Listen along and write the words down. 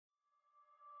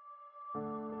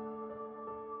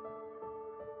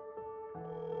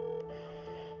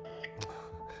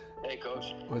Hey,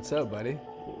 Coach. What's up, buddy?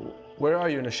 Where are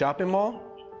you, in a shopping mall?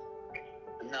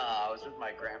 No, I was with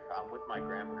my grandpa. I'm with my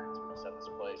grandparents when I was at this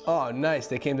place. Oh, nice.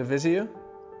 They came to visit you?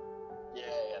 Yeah,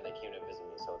 they came to visit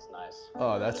me, so it's nice.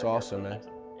 Oh, that's awesome, man.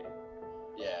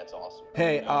 Yeah, it's awesome.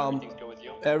 Hey, everything's good with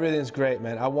you? Everything's great,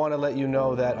 man. I want to let you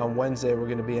know that on Wednesday we're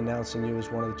going to be announcing you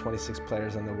as one of the 26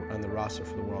 players on the roster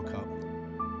for the World Cup.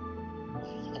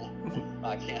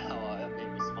 I can't. That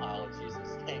made me smile.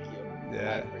 Jesus, thank you. Yeah.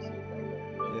 I appreciate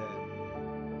that. Yeah.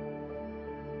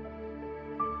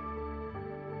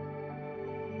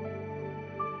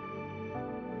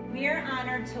 We are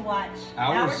honored to watch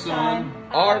our son,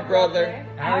 our brother,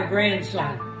 our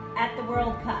grandson at the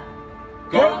World Cup.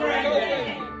 Go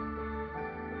Brenden!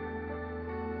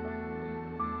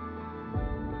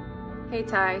 Hey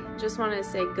Ty, just wanted to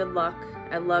say good luck.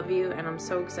 I love you and I'm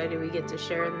so excited we get to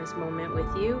share in this moment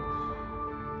with you.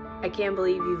 I can't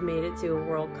believe you've made it to a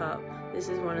World Cup. This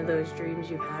is one of those dreams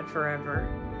you've had forever.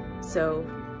 So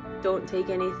don't take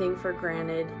anything for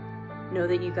granted. Know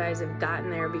that you guys have gotten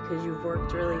there because you've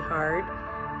worked really hard,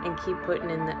 and keep putting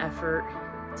in the effort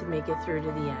to make it through to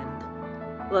the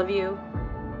end. Love you.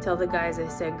 Tell the guys I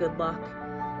said good luck,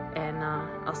 and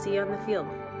I'll see you on the field.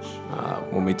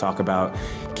 When we talk about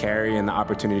Carrie and the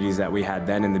opportunities that we had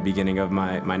then in the beginning of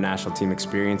my national team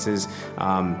experiences,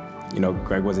 you know,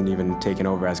 Greg wasn't even taken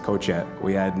over as coach yet.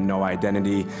 We had no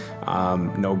identity,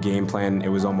 no game plan. It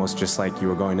was almost just like you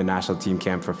were going to national team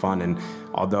camp for fun. And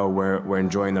although we're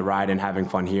enjoying the ride and having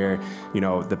fun here, you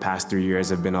know, the past 3 years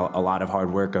have been a lot of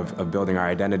hard work of building our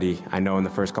identity. I know in the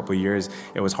first couple of years,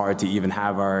 it was hard to even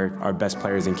have our best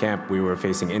players in camp. We were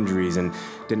facing injuries and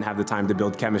didn't have the time to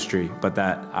build chemistry, but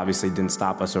that obviously didn't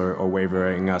stop us or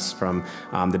wavering us from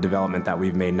the development that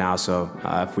we've made now. So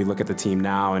if we look at the team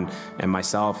now and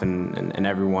myself and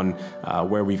everyone,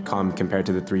 where we've come compared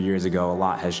to the 3 years ago, a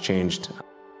lot has changed.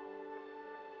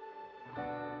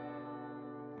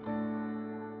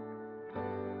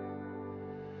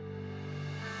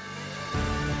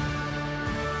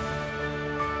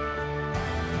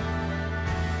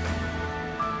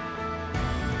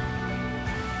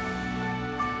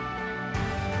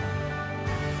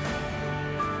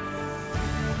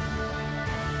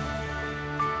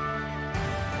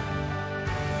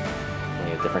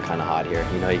 A different kind of hot here.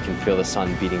 You know, you can feel the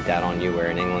sun beating down on you, where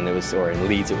in England it was, or in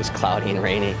Leeds it was cloudy and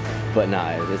rainy. But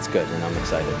nah, it's good and I'm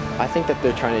excited. I think that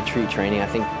they're trying to treat training, I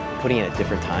think putting it at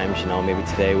different times, you know, maybe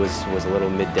today was a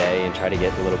little midday and try to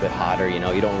get a little bit hotter, you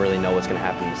know, you don't really know what's going to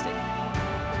happen in the stadium.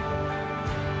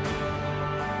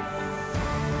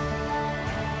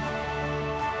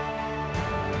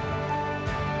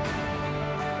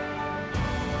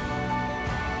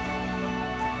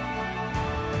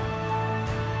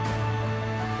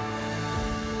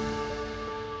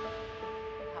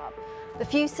 The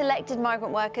few selected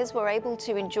migrant workers were able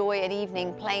to enjoy an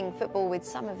evening playing football with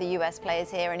some of the US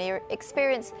players here, an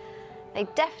experience they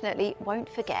definitely won't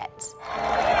forget.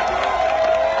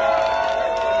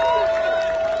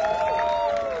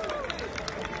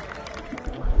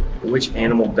 Which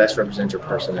animal best represents your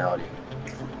personality?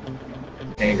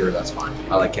 Kangaroo, that's fine.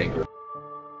 I like kangaroo.